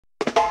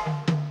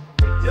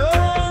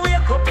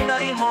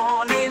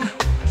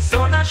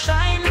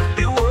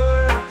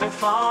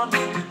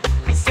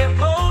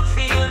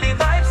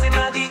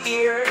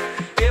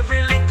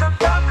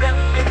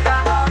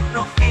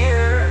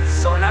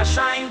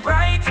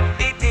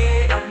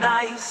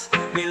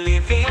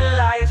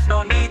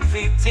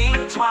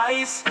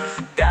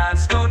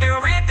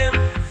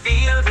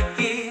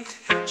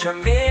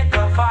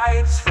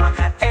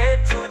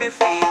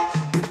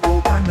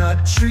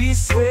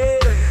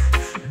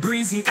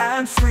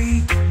and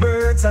free.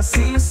 Birds are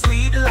sing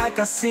sweet like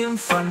a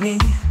symphony.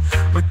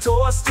 We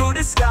toast to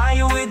the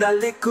sky with a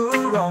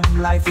likkle rum.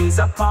 Life is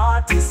a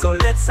party, so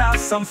let's have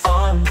some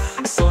fun.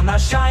 Sun a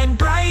shine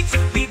bright,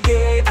 be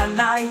gay and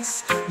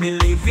nice. Me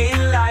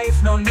living life,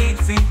 no need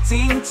to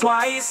think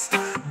twice.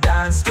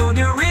 Dance to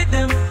the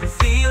rhythm,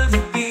 feel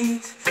the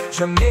beat.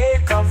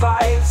 Jamaica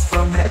vibes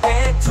from the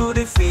head to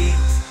the feet.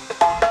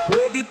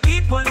 Where the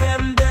people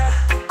them there,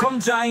 come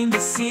join the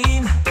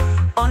scene.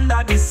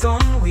 Under the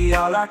sun, we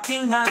all are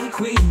king and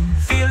queen.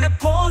 Feel the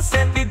pulse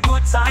and the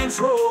good times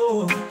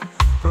roll.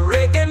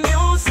 Reggae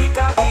music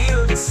I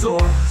heal the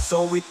soul.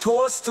 So we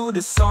toast to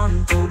the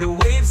sun, to the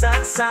waves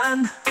and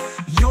sand.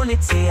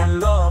 Unity and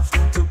love,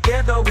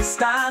 together we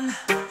stand.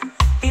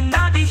 In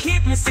the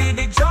heat, me see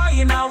the joy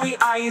in our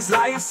eyes.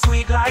 Life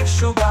sweet like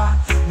sugar,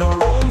 no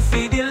room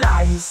for the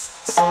lies.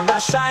 Sun a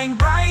shine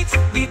bright,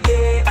 the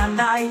day and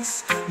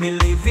nice. Me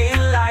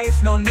living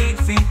life, no need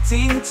to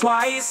think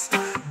twice.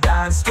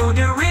 Dance to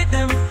the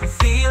rhythm,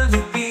 feel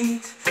the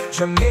beat.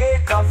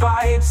 Jamaica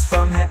vibes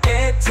from the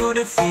head to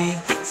the feet.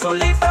 So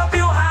lift up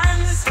your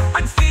hands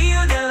and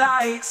feel the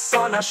light.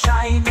 Sun a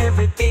shine,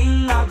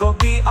 everything a go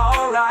be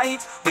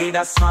alright. With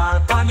a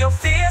smile on your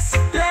face,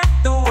 let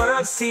the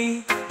world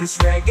see this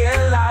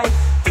reggae life.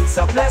 It's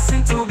a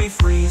blessing to be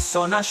free.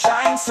 Sun a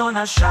shine,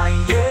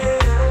 yeah.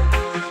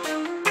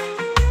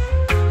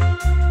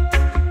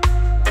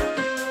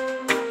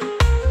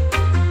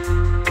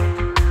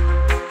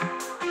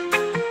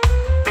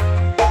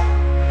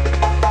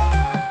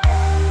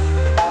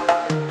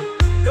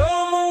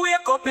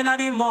 In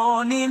the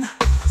morning,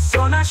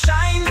 sun a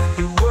shine,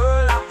 the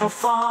world a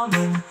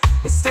performing.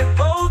 Step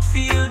out,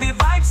 feel the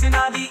vibes in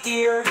the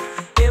air.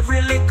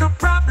 Every little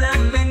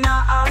problem, me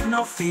not have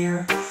no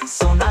fear.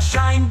 Sun a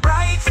shine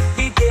bright,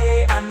 the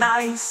day and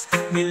nice.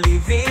 Me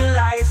living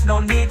life, no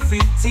need to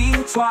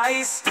think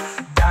twice.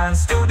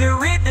 Dance to the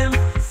rhythm,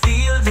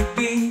 feel the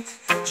beat.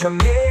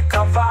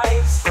 Jamaica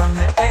vibes from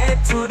the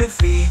head to the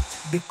feet.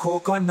 The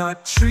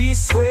coconut tree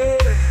sway,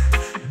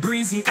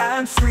 breezy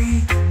and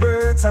free.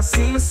 Birds are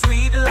sing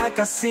sweet like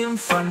a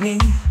symphony.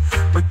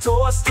 We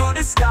toast to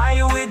the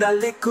sky with a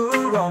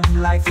likkle rum.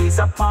 Life is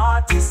a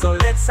party, so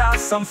let's have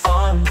some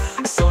fun.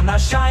 Sun a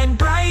shine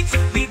bright,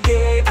 be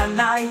gay and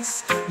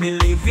nice. Me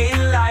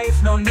living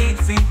life, no need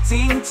to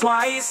think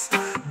twice.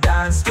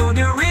 Dance to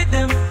the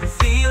rhythm,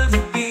 feel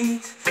the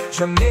beat.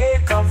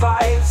 Jamaica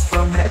vibes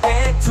from the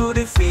head to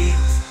the feet.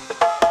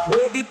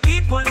 Where the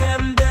people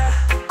them there,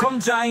 come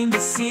join the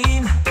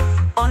scene.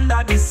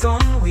 Under the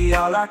sun, we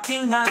all are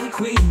king and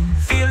queen.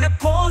 Feel the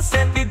pulse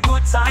and the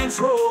good times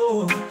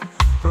roll.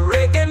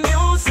 Reggae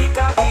music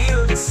I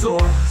heal the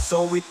soul.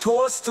 So we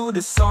toast to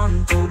the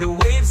sun, to the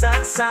waves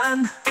and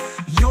sand.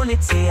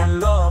 Unity and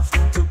love,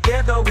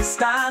 together we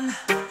stand.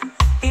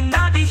 In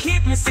the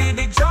heat, me see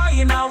the joy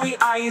in our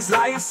eyes.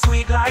 Life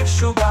sweet like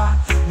sugar,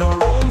 no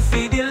room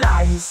for the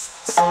lies.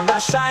 Sun a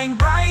shine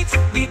bright,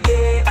 the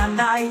day and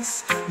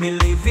nice. Me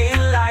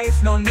living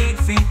life, no need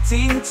to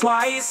think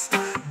twice.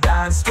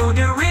 Dance to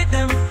the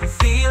rhythm,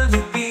 feel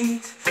the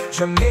beat.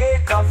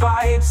 Jamaica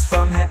vibes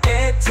from the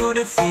head to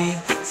the feet.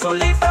 So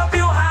lift up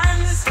your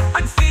hands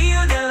and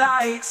feel the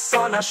light.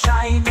 Sun a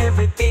shine,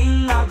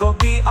 everything a go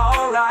be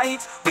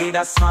alright. With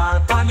a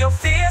smile on your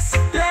face,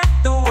 let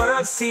the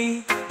world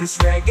see this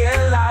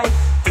reggae life.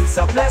 It's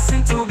a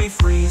blessing to be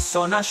free.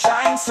 Sun a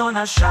shine,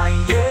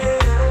 yeah.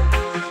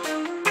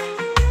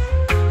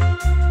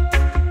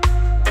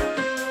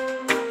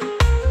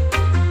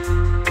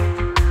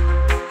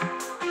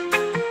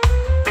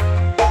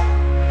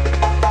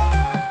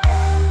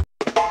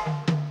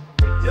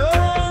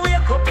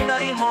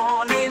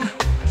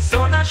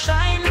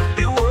 Shine,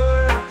 the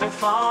world a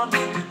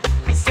performing.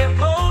 We step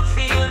out,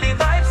 feel the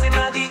vibes in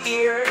the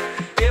air.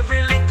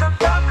 Every little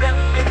problem,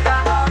 we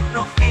don't have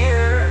no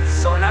fear.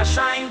 Sun a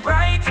shine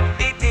bright,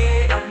 the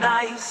day and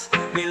nice.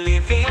 We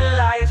living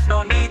life,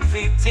 no need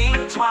to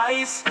think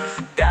twice.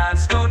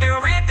 Dance to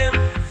the rhythm,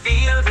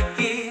 feel the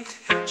beat.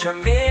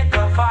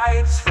 Jamaica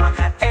vibes from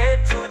the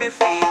head to the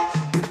feet.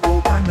 The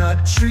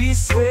coconut tree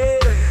sway,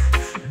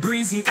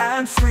 breezy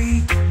and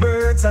free.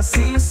 Birds are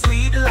sing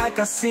sweet like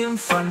a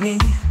symphony.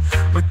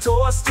 We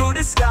toast to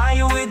the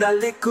sky with a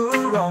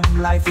likkle rum.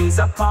 Life is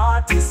a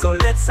party, so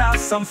let's have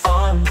some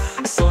fun.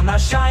 Sun a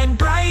shine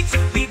bright,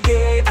 be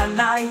gay and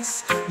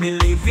nice. Me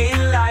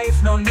living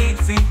life, no need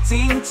to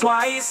think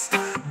twice.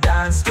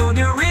 Dance to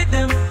the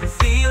rhythm,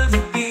 feel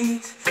the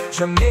beat.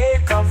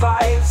 Jamaica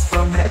vibes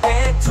from the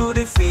head to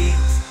the feet.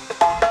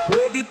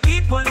 Where the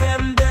people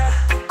them there,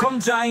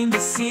 come join the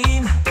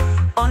scene.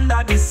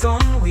 Under the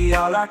sun, we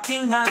all are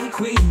king and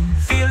queen.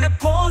 Feel the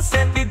pulse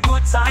and the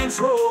good times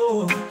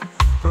roll.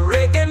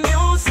 Reggae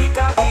music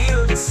I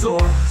heal the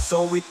soul.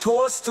 So we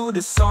toast to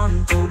the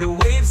sun, to the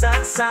waves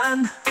and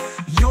sand.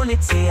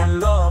 Unity and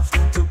love,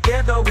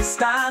 together we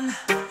stand.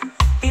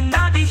 In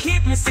the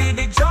heat, me see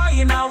the joy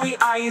in our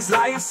eyes.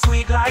 Life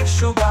sweet like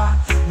sugar,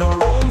 no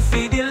room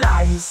for the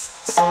lies.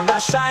 Sun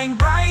a shine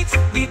bright,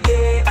 the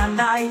day and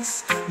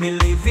nice. Me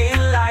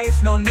living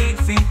life, no need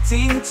to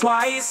think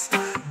twice.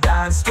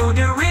 Dance to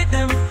the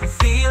rhythm,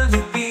 feel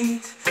the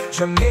beat.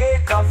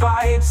 Jamaica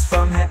vibes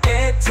from the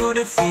head to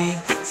the feet.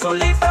 So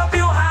lift up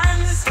your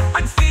hands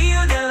and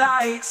feel the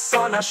light.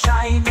 Sun a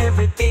shine,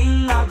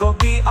 everything a go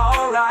be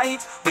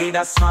alright. With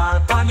a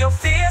smile on your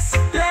face,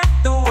 let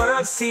the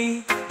world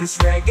see this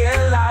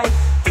reggae life.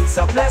 It's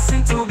a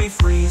blessing to be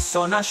free.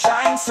 Sun a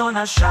shine,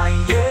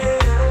 yeah.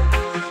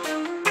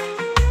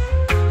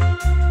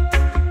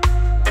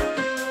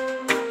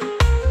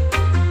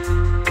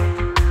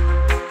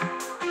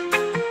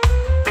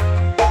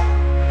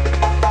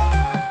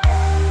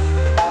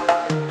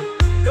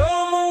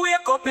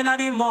 In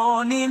the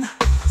morning,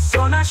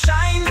 sun a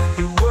shine,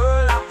 the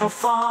world a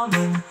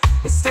performing.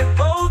 Step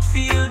out,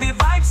 feel the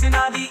vibes in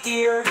the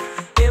air.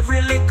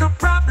 Every little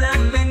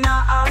problem, me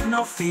not have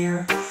no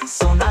fear.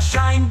 Sun a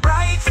shine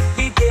bright,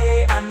 the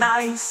day a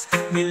nice.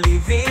 Me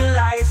living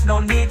life, no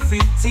need to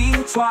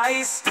think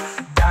twice.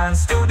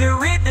 Dance to the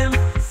rhythm,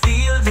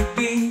 feel the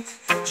beat.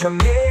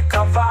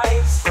 Jamaica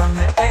vibes from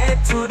the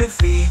head to the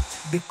feet.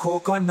 The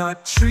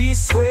coconut tree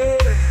sway,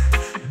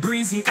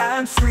 breezy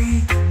and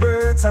free.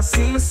 Birds are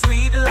sing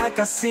sweet like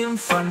a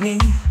symphony.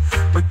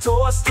 We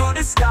toast to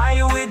the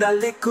sky with a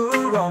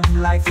likkle rum.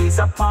 Life is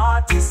a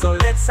party, so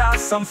let's have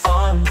some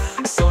fun.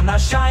 Sun a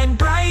shine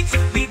bright,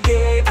 the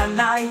day and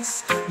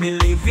nice. Me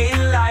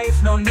living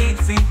life, no need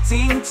to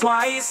think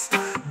twice.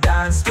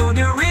 Dance to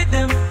the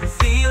rhythm,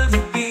 feel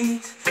the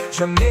beat.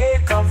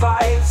 Jamaica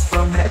vibes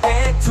from the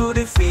head to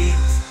the feet.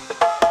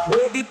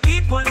 Where the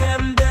people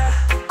them there,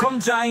 come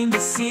join the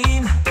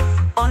scene.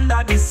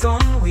 Under the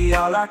sun, we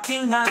all are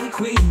king and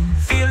queen.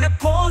 Feel the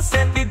pulse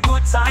and the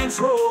good times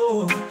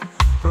roll.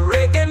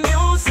 Reggae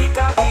music,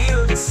 I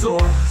heal the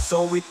soul.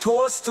 So we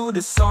toast to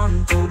the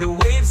sun, to the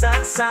waves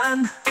and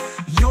sand.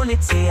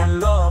 Unity and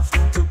love,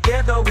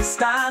 together we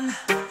stand.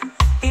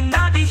 In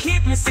the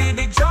heat, me see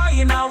the joy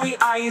in our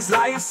eyes.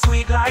 Life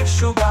sweet like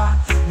sugar,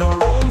 no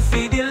room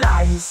for the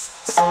lies.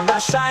 Sun a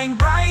shine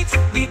bright,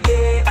 the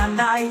day and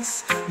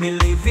nice. Me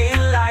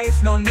living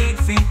life, no need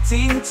to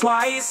think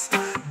twice.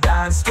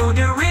 Dance to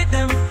the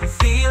rhythm,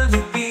 feel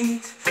the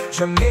beat.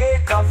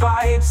 Jamaica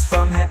vibes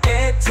from the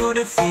head to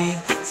the feet.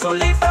 So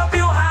lift up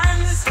your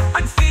hands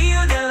and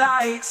feel the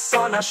light.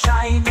 Sun a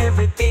shine,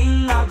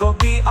 everything a go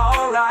be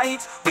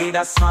alright. With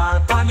a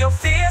smile on your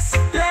face,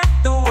 let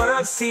the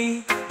world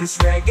see this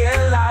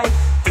reggae life.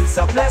 It's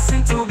a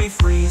blessing to be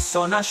free.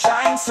 Sun a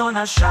shine,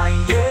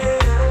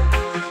 yeah.